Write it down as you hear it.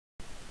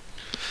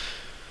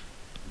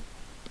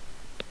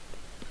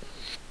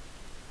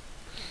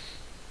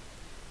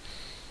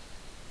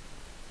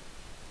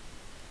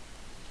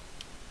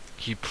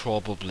He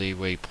probably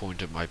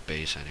waypointed my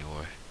base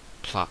anyway.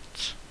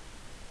 Plat.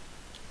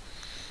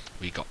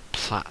 We got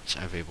plat,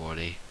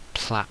 everybody.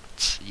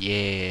 Plat.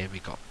 Yeah, we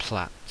got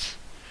plat.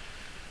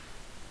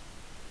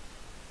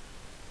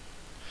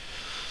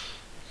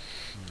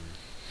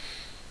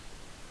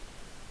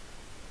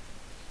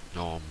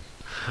 Nom.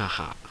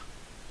 Haha.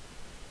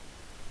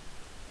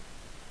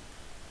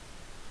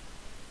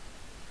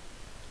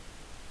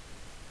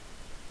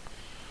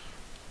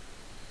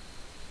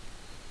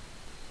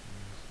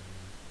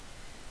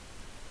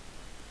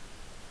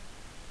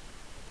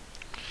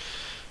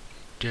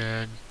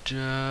 Dun,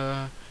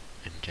 dun.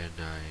 And then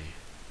I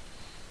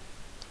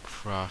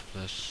craft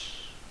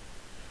this.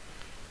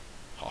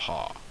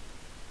 Haha.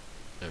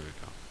 There we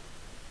go.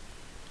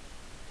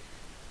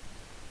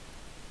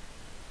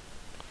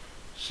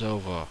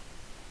 Silver.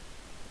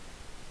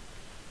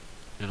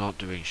 You're not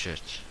doing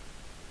shit.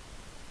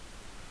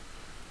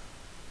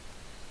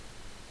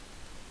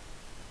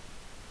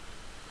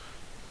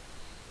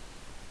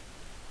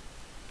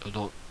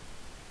 You're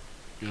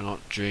not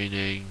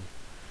draining.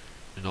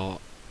 You're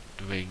not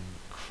doing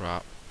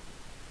crap.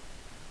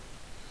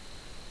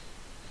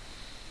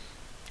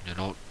 You're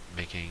not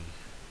making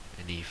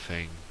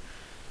anything.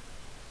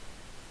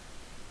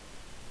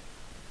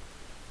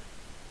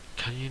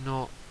 Can you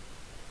not?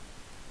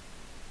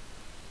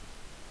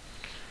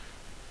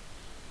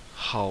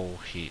 Hull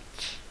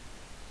heat.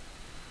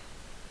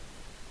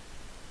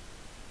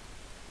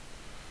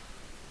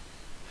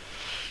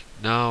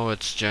 Now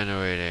it's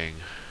generating.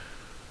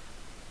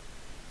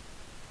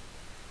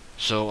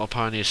 So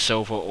apparently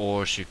silver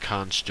ores you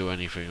can't do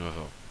anything with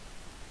them.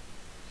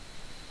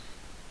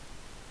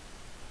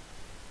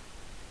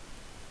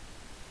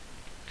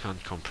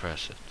 Can't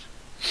compress it.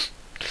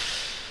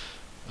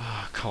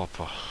 Ah,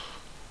 copper.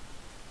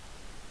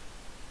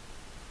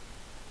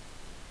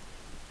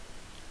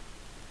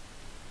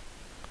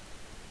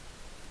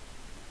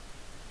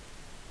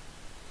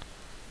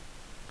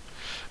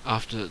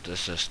 After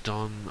this is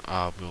done,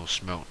 I will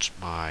smelt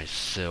my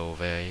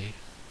silver.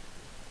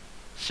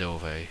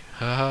 Silver.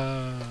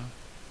 Haha.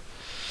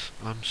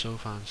 I'm so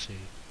fancy.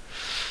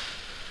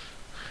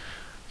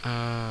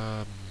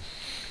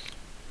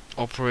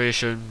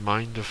 Operation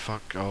Mind the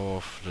Fuck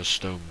Off the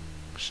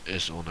Stones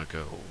is on a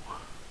go.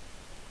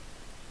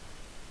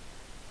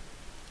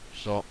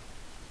 Stop.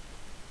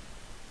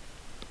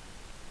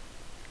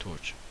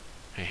 Torch.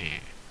 Hehe.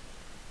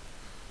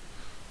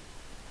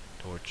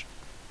 Torch.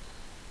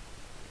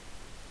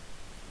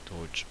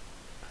 Torch.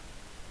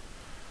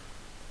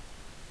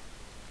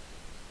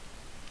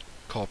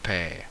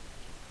 Copy.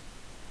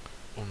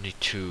 Only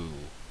 2.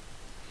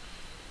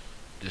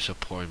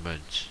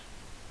 Disappointment.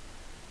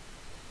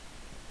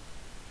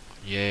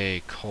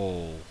 Yay,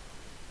 coal.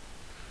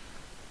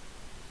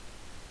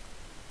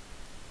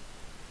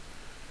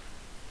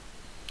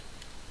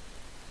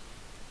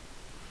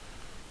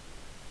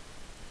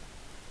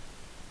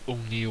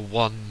 Only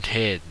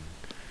 110.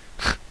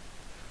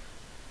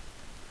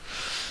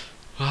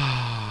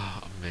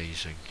 Ah,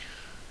 amazing.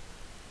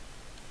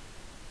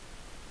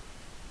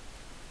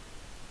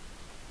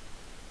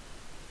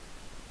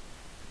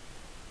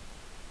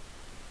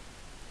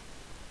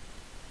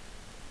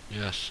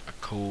 Yes, a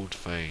cold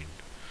vein.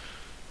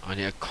 I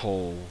need a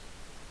coal.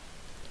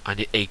 I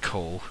need a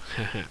coal.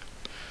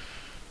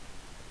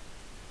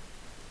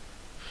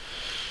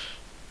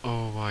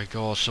 Oh my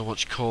god, so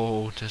much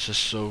coal. This is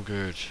so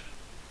good.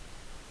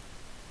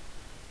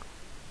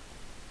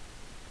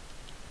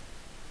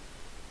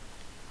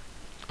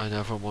 I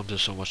never wanted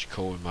so much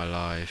coal in my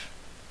life.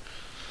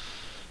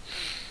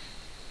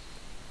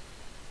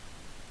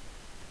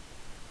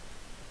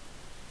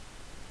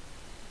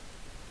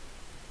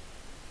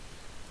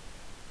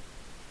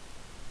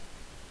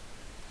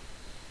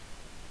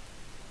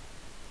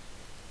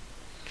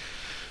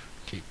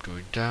 Keep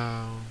going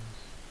down.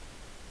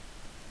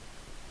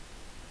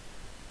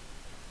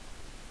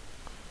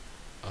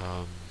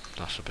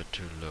 That's a bit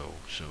too low,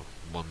 so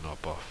 1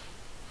 above.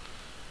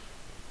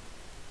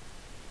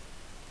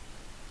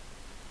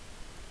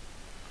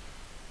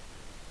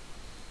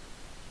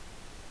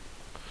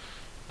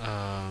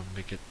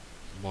 Make it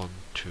 1,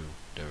 2.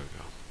 There we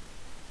go.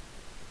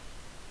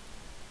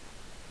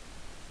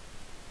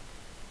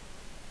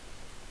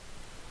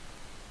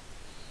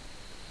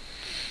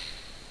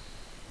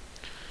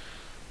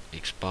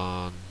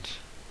 Expand.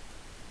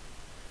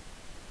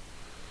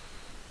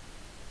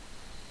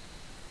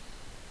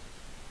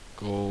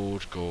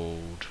 Gold,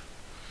 gold.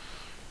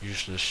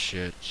 Useless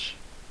shit.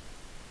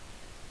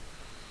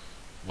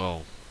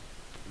 Well,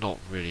 not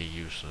really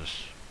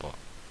useless, but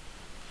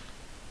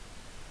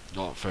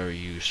not very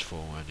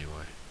useful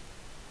anyway.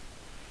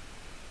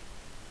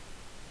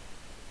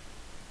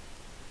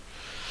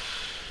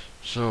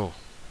 So,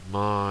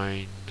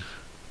 mine,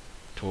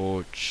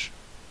 torch.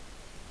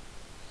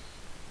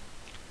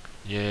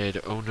 Yeah,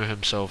 the owner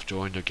himself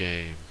joined the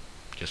game.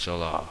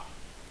 Gisela.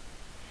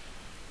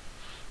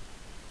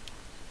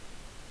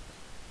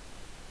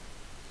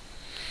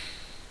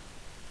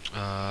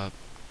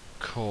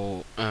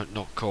 Coal,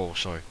 not coal,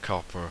 sorry,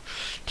 copper.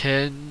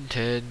 10,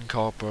 10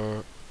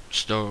 copper,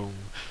 stone,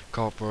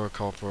 copper,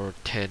 copper,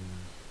 tin,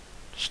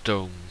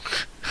 stone.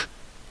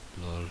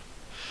 Lol.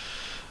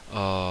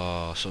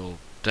 So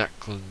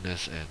decking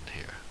this in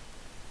here.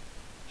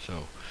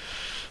 So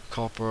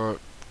copper,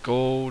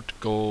 gold,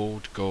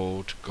 gold,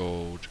 gold,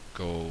 gold,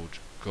 gold,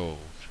 gold.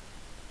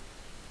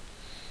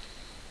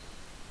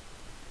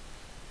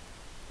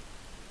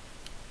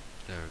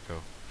 There we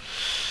go.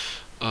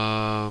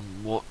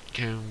 What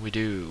can we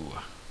do?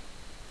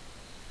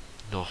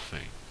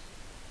 Nothing.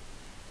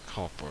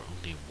 Copper,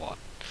 only one.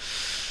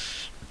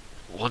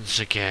 Once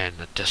again,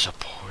 a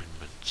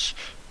disappointment.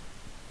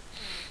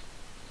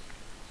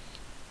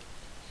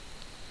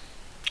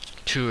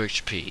 2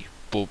 HP.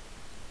 Boop.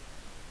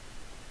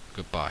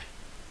 Goodbye.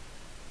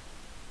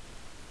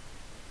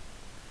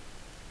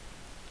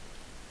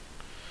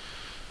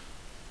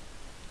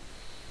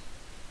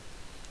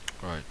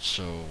 Right,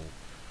 so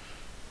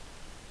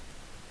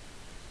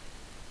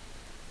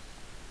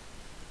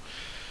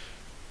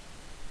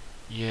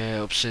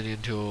yeah,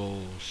 obsidian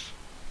tools.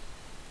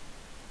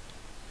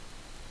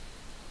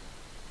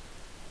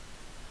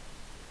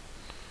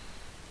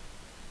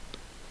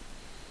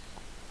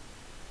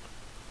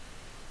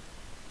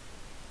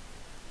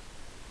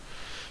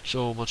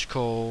 So much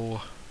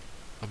coal.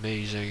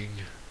 Amazing.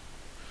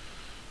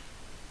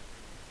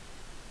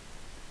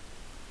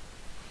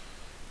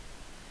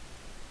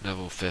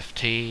 Level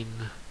 15.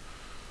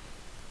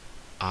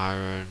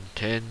 Iron.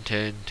 10,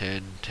 10,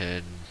 10,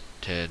 10,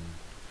 10,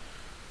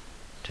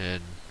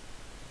 10.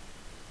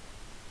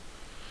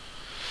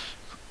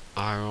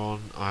 Iron,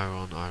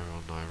 iron,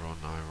 iron, iron,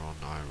 iron,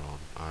 iron,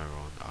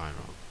 iron,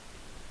 iron.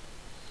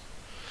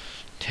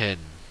 10.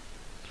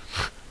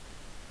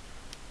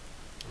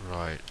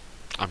 Right.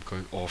 I'm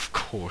going off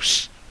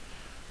course.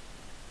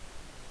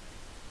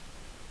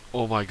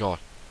 Oh my god.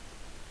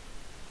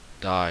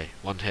 Die.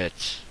 1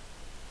 hit.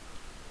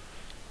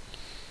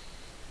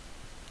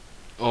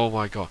 Oh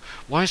my god.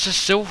 Why is there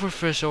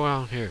silverfish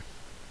around here?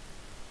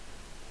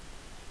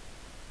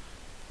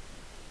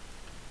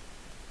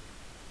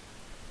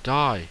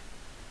 Die.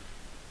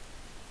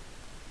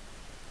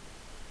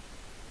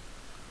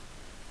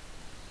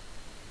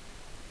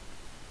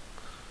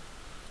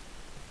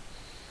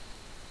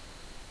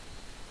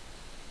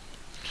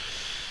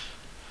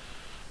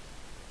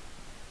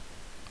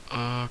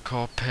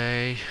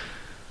 Copy.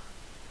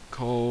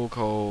 Coal,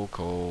 coal,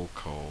 coal,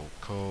 coal,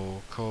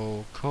 coal,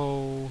 coal,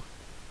 coal.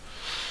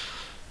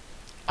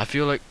 I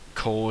feel like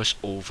coal is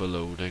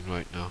overloading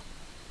right now.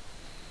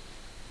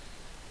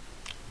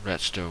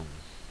 Redstone.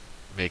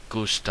 Me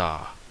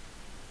gusta.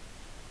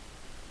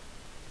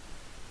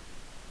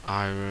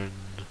 Iron.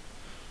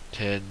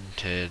 Tin,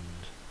 tin.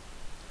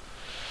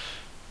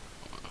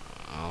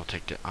 I'll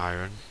take the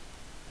iron.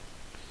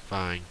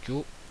 Thank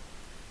you.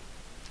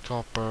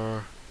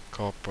 Copper,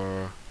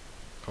 copper,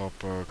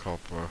 copper,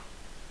 copper.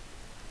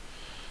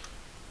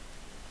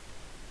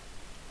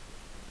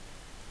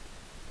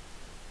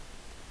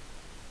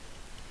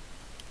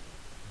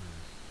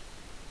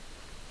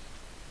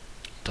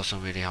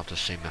 Doesn't really have the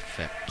same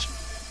effect.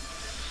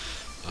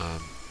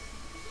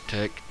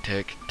 Tick,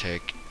 tick,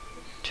 tick,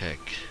 tick.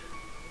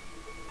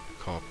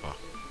 Copper.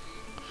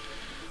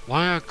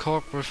 Why are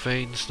copper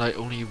veins like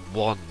only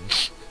one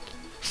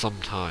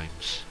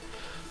sometimes?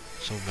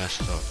 So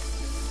messed up.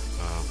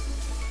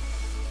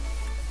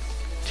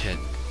 Tin.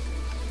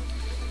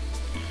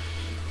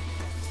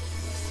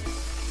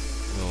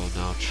 We'll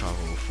now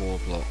travel 4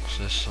 blocks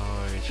this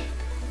side.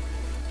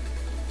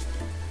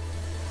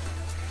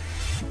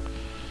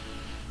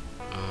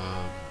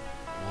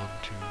 1,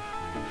 2,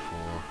 3,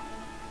 4,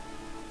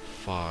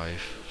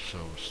 5. So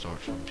start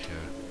from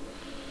here.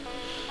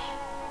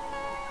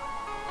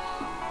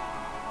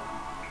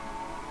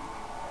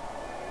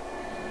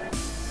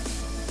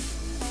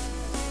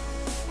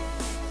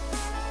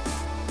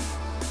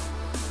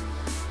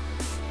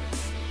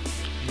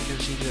 You can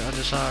see the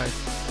other side.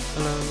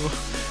 Hello.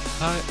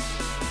 Hi.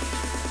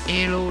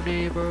 Hello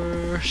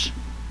neighbors.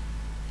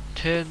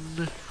 10.